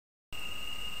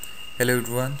Hello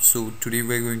everyone, so today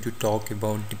we're going to talk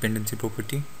about dependency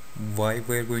property, why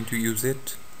we're going to use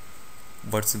it,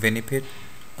 what's the benefit,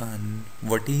 and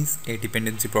what is a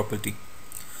dependency property.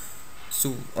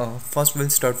 First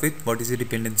we'll start with what is a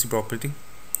dependency property.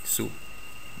 So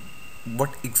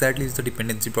what exactly is the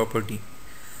dependency property?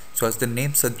 So as the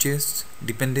name suggests,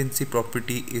 dependency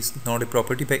property is not a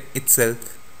property by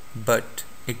itself, but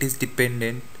it is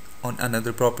dependent on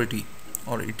another property,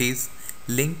 or it is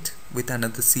linked with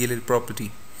another CLL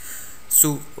property.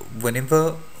 So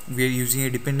whenever we are using a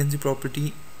dependency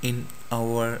property in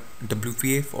our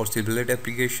WPF or Silverlight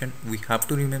application, we have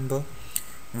to remember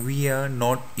we are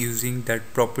not using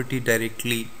that property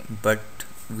directly, but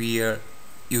we are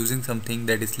using something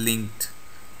that is linked.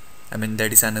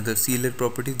 That is another CLL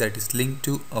property that is linked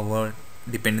to our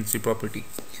dependency property.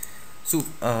 So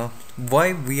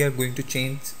why we are going to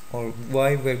change, or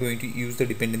why we are going to use the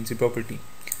dependency property?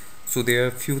 So there are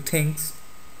a few things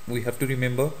we have to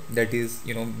remember, that is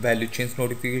value change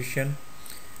notification.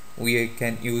 We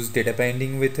can use data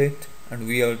binding with it, and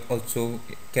we also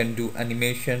can do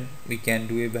animation, we can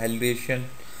do a validation,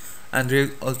 and there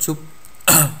is also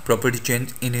property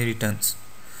change inheritance.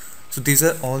 So these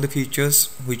are all the features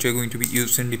which are going to be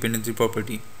used in dependency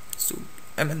property. So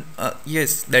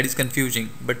yes, that is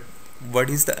confusing, but what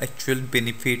is the actual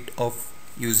benefit of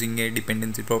using a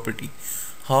dependency property?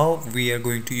 How we are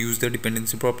going to use the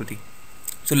dependency property?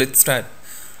 So let's start.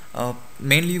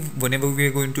 Mainly whenever we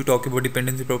are going to talk about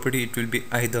dependency property, it will be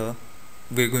either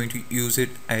we're going to use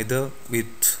it either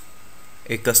with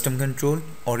a custom control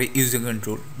or a user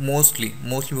control. Mostly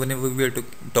whenever we are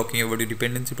talking about a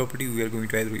dependency property, we are going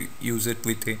to either use it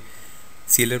with a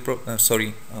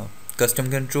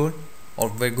custom control,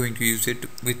 or we're going to use it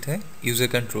with a user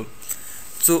control.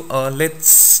 So let's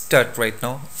start right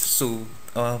now. So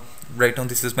right now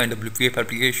this is my WPF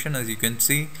application, as you can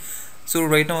see. So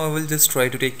right now I will just try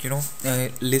to take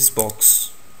a list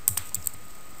box.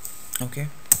 Okay,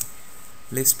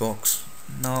 list box.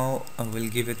 Now I will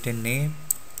give it a name.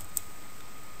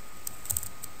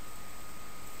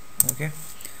 Okay,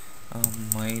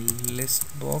 my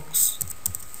list box.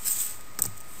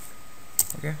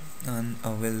 Okay, and I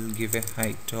will give a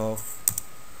height of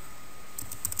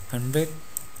 100,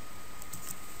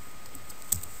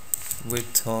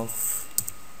 width of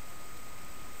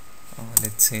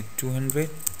let's say 200.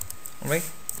 Alright,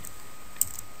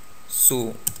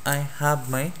 so I have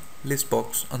my list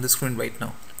box on the screen right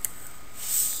now.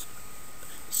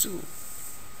 So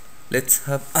let's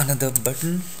have another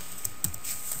button.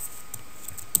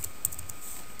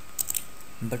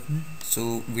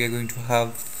 So we are going to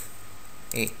have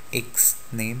a X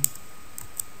name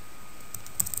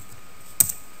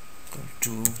equal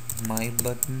to my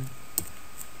button,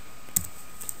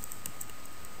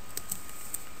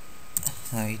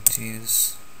 height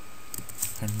is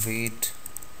 100.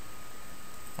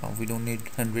 We don't need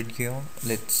 100 here,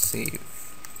 let's say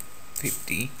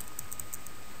 50,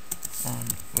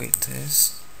 and width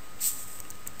is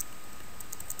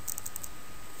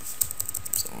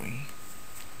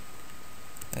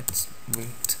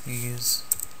width is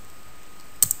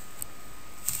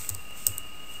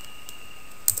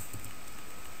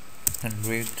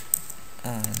 100,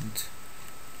 and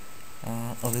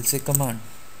I will say command.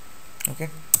 Okay,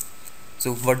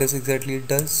 so what does exactly it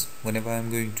does? Whenever I'm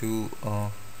going to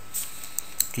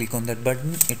click on that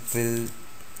button, it will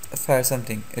fire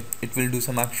something, it will do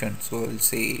some action. So I'll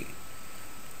say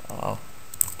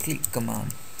click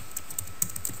command.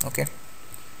 Okay,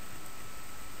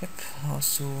 yep.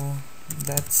 So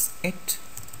that's it,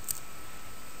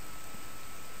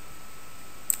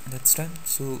 that's done.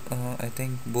 So I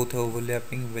think both are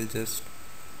overlapping. We'll just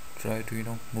try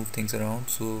to move things around.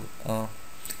 So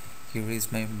here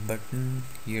is my button,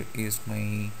 here is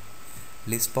my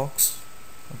list box.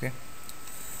 Okay,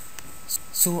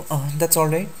 so that's all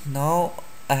right. Now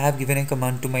I have given a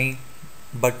command to my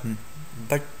button,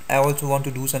 but I also want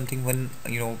to do something when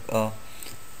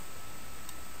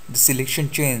the selection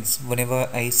changes. Whenever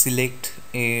I select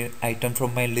a item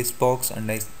from my list box and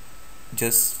I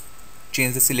just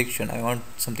change the selection, I want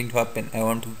something to happen. I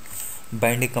want to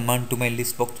bind a command to my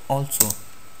list box also.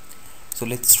 So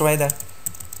let's try that.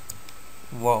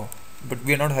 Wow, but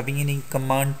we are not having any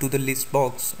command to the list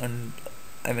box, and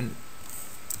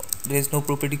there is no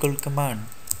property called command.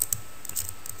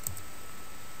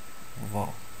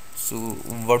 Wow, so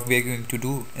what we are going to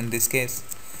do in this case?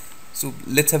 So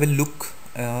let's have a look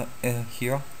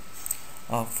here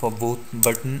for both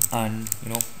button and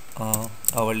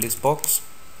our list box.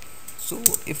 So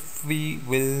if we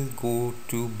will go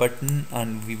to button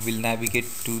and we will navigate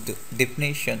to the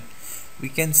definition, we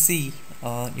can see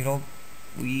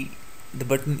we the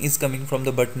button is coming from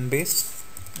the button base.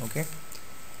 Okay,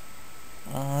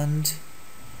 and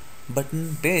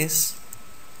button base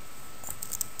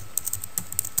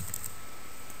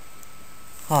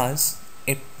has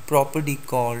a property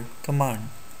called command.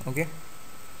 Okay,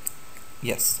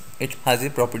 yes, it has a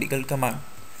property called command.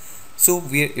 So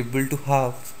we are able to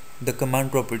have the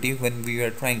command property when we are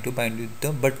trying to bind with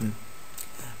the button.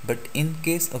 But in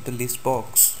case of the list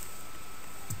box,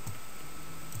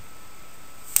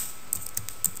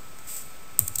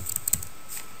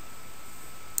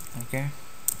 okay,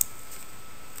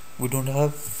 we don't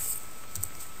have,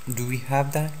 do we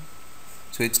have that?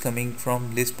 So it's coming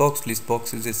from list box. List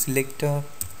box is a selector.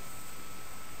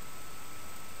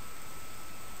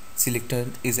 Selector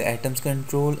is items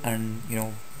control, and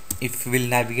if we'll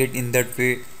navigate in that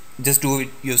way, just do it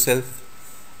yourself.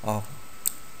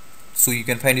 So you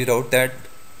can find it out that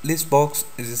list box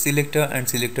is a selector, and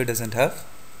selector doesn't have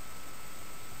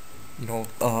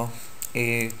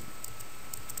a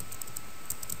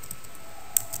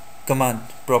command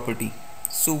property.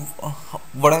 So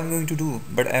what I'm going to do,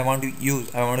 but I want to do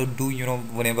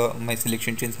whenever my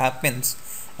selection change happens,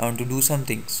 I want to do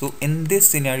something. So in this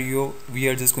scenario, we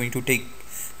are just going to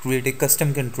create a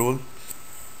custom control,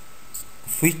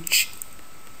 which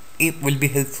it will be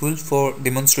helpful for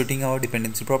demonstrating our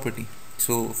dependency property.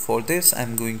 So for this,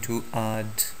 I'm going to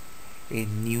add a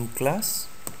new class.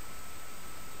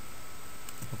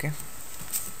 Okay,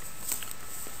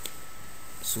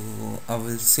 so I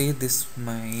will say this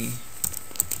my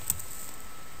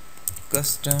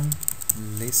custom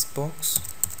list box.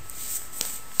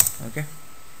 Okay,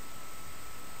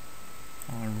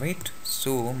 alright,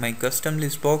 so my custom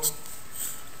list box,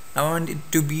 I want it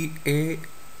to be a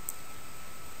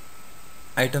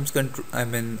items control. I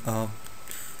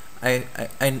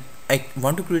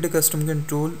want to create a custom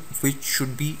control which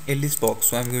should be a list box.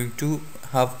 So I'm going to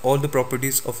have all the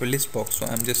properties of a list box. So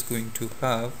I'm just going to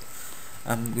have,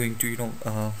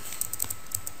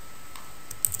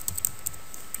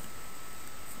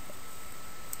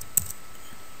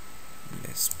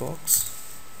 list box.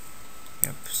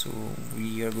 Yep, so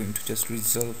we are going to just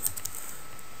resolve.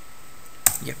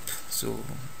 Yep, so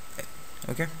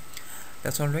okay,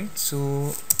 that's all right.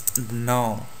 So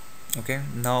now, okay,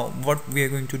 now what we are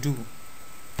going to do,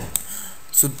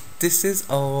 so this is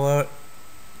our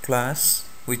class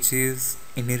which is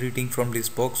inheriting from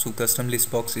list box. So custom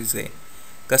list box is a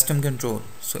custom control.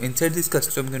 So inside this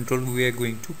custom control, we are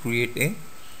going to create a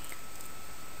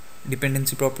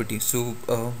dependency property. So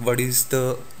what is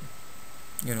the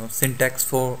syntax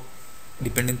for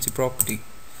dependency property?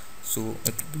 So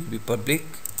it will be public,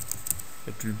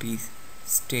 it will be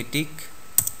static,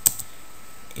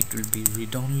 it will be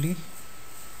read only.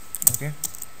 Okay,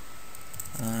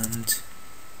 and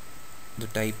the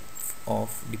type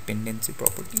of dependency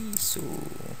property, so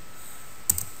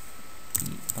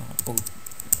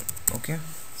okay,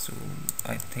 so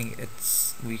I think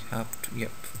it's we have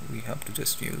to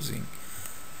just using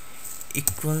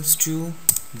equals to,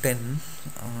 then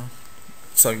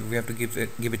sorry, we have to give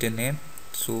it a name.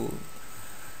 So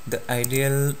the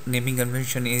ideal naming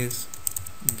convention is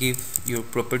give your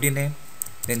property name,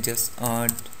 then just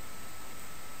add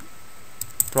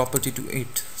property to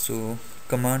it. So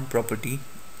command property,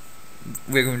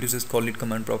 we're going to just call it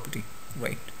command property,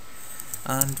 right?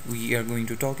 And we are going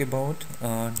to talk about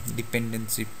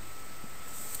dependency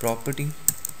property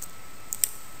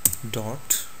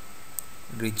dot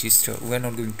register. We're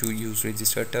not going to use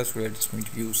register test, we're just going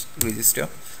to use register.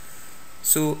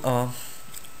 So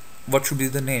what should be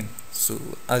the name? So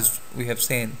as we have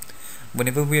seen,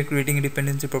 whenever we are creating a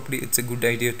dependency property, it's a good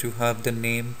idea to have the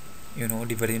name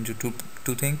divided into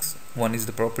two things. One is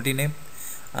the property name,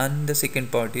 and the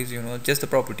second part is just the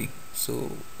property.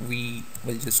 So we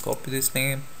will just copy this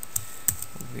name,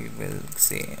 we will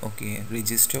say okay,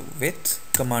 register with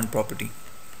command property.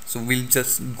 So we'll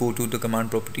just go to the command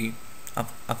property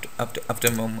after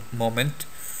a moment.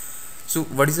 So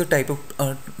what is the type of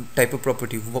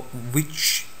property,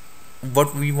 which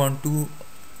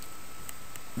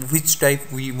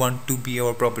type we want to be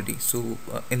our property? So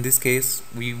in this case,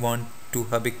 we want to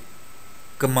have a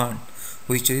command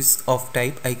which is of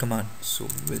type I command. So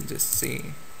we'll just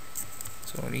say,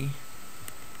 sorry,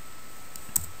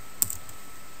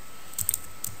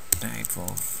 type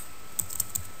of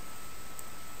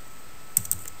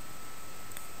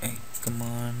a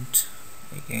command.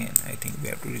 Again, I think we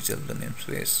have to reserve the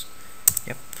namespace.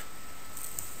 Yep,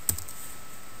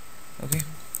 okay.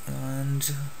 And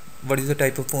what is the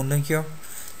type of owner here?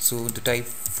 So the type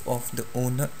of the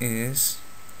owner is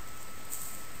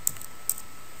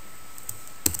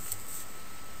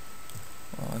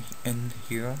in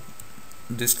here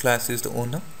this class is the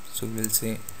owner, so we'll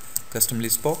say custom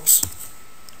list box.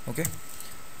 Okay,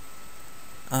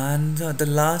 and the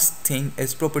last thing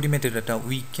is property metadata.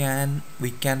 We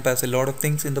can pass a lot of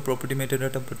things in the property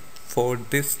metadata, but for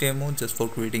this demo, just for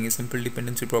creating a simple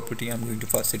dependency property, I'm going to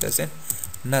pass it as a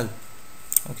null.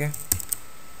 Okay,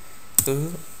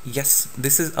 so yes,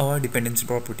 this is our dependency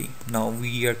property. Now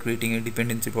we are creating a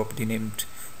dependency property named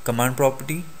command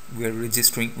property. We are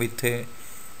registering with a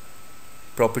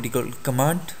property called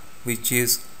command, which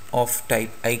is of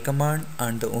type I command,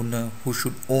 and the owner who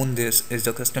should own this is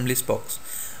the custom list box.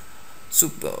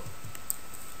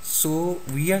 So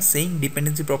we are saying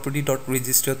dependency property dot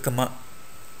register command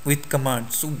with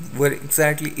command. So where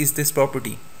exactly is this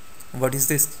property? What is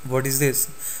this?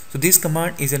 So this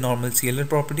command is a normal CLR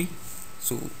property.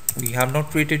 So we have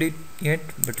not created it yet,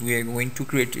 but we are going to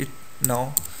create it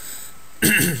now.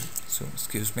 So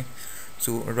excuse me.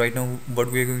 So right now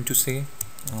what we are going to say,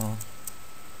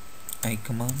 I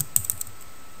command.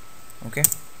 Okay,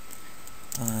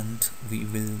 and we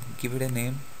will give it a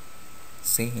name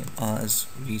same as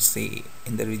we say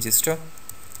in the register.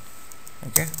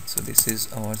 Okay, so this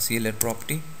is our CLR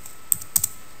property.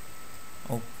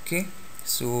 Okay,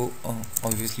 so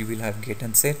obviously we'll have get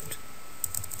and set.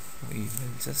 We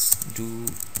will just do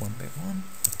one by one.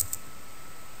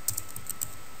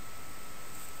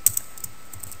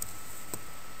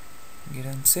 Get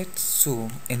and set. So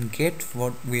in get,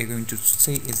 what we are going to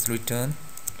say is return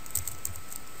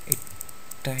a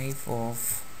type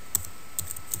of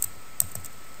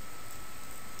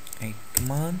a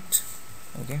command.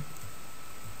 Okay,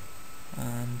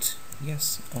 and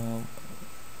yes,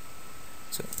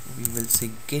 so we will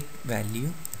say get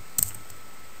value.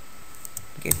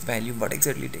 What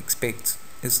exactly it expects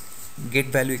is get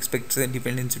value expects a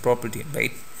dependency property,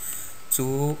 right?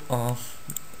 So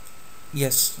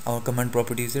yes, our command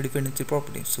property is a dependency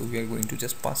property, so we are going to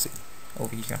just pass it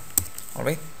over here. All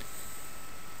right.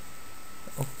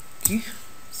 Okay,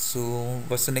 so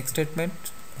what's the next statement?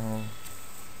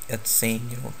 It's saying,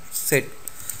 set.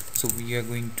 So we are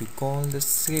going to call the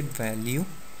set value.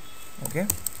 Okay,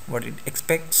 what it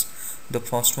expects, the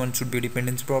first one should be a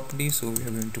dependency property, so we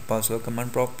are going to pass our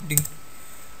command property,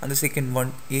 and the second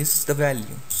one is the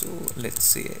value, so let's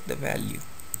say the value.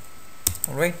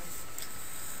 All right.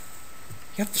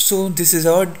 Yep, so this is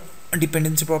our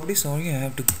dependency property. Sorry, I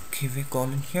have to give a call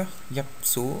in here. Yep,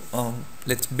 so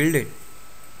let's build it.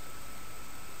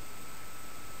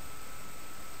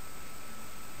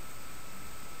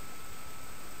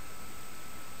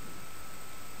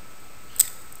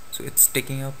 So it's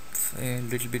taking up a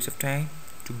little bit of time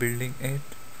to building it.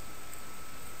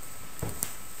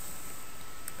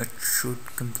 It should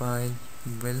compile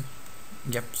well.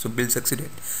 Yep, so build succeeded.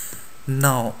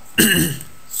 Now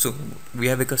so we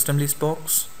have a custom list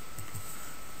box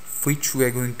which we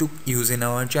are going to use in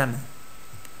our YAML.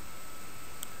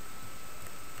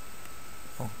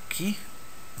 Okay,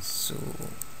 so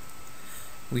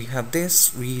we have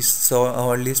this. We saw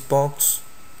our list box,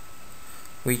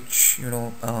 which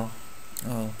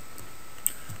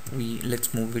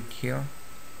let's move it here.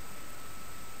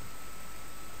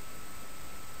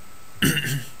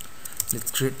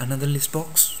 Let's create another list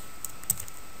box.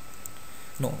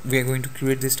 No, we are going to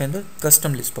create this standard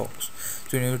custom list box.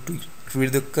 So in order to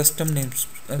create the custom names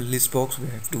list box, we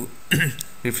have to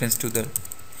reference to the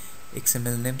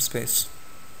XML namespace.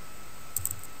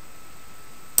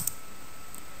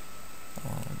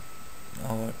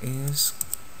 Our is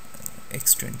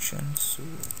extension. So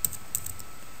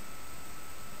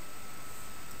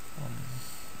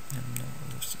no,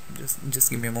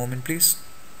 just give me a moment, please.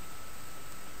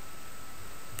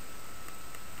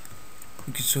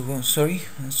 Okay, so sorry,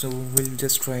 so we'll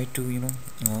just try to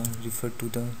refer to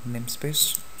the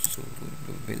namespace. So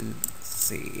we will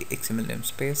say XML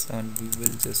namespace, and we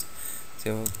will just say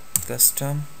our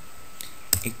custom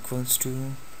equals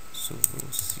to, so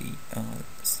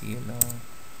CLR.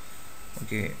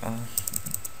 Okay,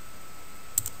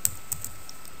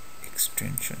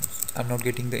 extensions. I'm not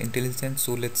getting the intelligence,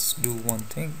 so let's do one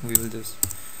thing. We will just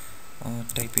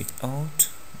type it out,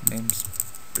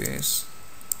 namespace,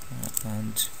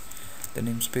 and the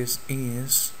namespace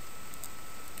is,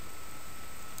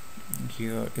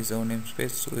 here is our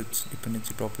namespace, so it's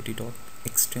dependency property dot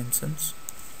extensions.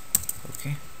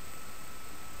 Okay,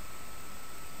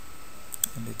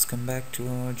 and let's come back to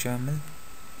our YAML,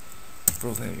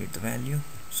 provided the value.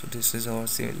 So this is our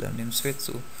CLR namespace,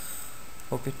 so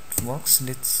hope it works.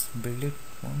 Let's build it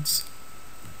once.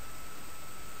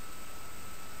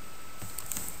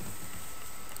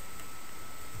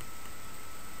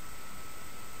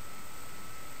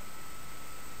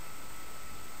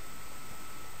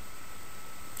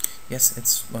 Yes,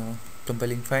 it's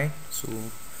compiling fine. So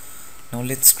now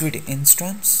let's create an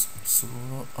instance. So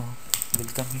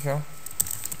we'll come here,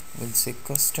 we'll say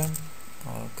custom,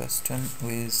 or custom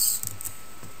is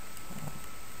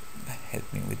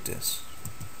help me with this.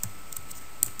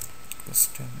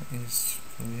 Custom is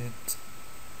with,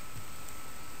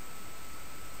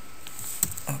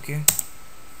 okay,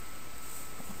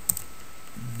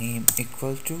 name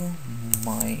equal to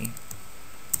my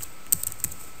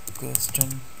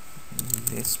custom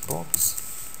list box.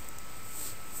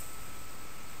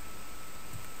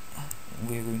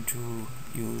 We're going to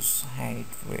use height,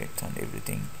 width and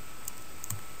everything.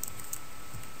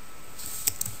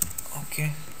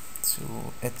 Okay,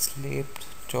 so it's left,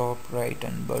 top, right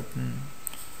and button.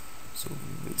 So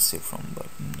we will say from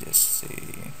button, just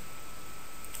say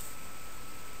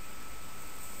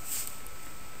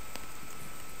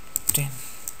ten.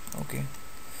 Okay,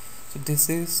 so this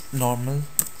is normal.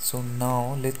 So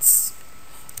now let's,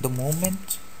 the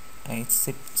moment I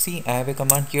said, see, I have a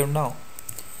command here now.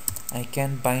 I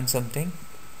can bind something,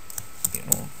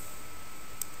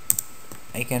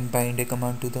 I can bind a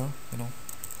command to the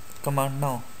command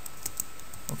now.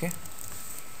 Okay,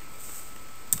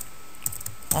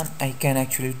 and I can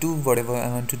actually do whatever I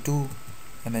want to do.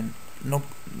 I mean, no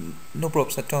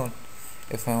props at all.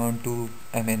 If I want to,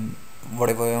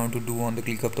 whatever I want to do on the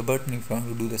click of the button, if I want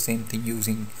to do the same thing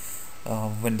using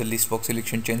when the list box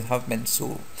selection change happens.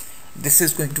 So this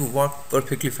is going to work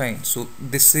perfectly fine. So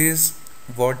this is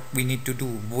what we need to do.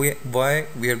 Why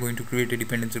we are going to create a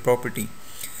dependency property.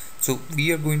 So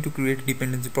we are going to create a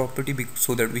dependency property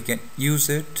so that we can use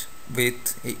it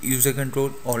with a user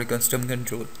control or a custom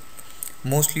control.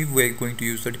 Mostly we are going to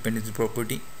use the dependency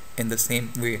property in the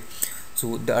same way.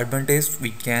 So the advantage,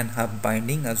 we can have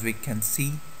binding, as we can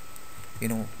see, we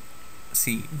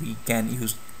can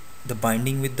use the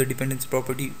binding with the dependency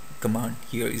property command.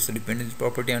 Here is the dependency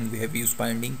property and we have used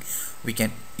binding. We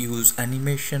can use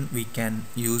animation, we can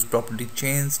use property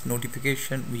change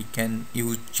notification, we can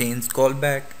use change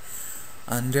callback,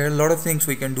 and there are a lot of things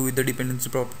we can do with the dependency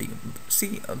property.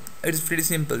 See, it's pretty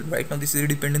simple. Right now this is a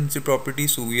dependency property,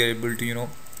 so we are able to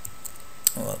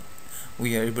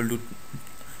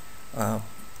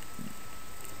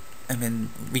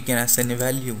we can assign a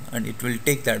value and it will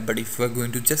take that. But if we are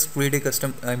going to just create a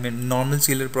custom normal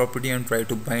CLR property and try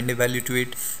to bind a value to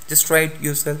it, just try it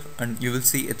yourself and you will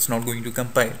see it's not going to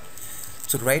compile.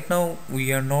 So right now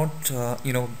we are not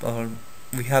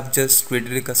we have just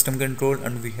created a custom control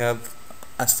and we have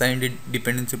assigned a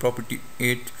dependency property.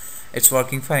 It's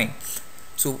working fine.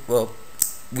 So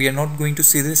we are not going to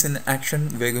see this in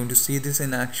action. We are going to see this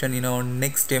in action in our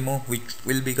next demo, which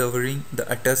will be covering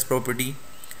the attach property.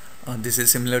 This is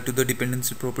similar to the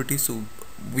dependency property. So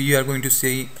we are going to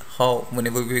see how,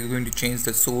 whenever we are going to change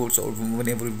the source, or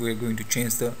whenever we are going to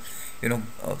change the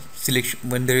selection,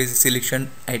 when there is a selection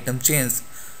item change,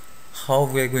 how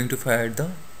we are going to fire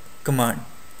the command.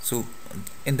 So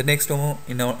in the next demo,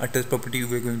 in our attach property,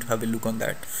 we are going to have a look on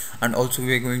that, and also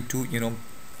we are going to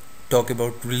talk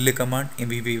about relay command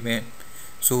MVVM.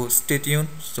 So stay tuned.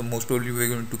 So most probably we are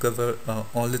going to cover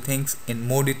all the things in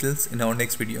more details in our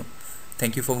next video.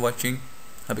 Thank you for watching.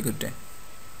 Have a good day.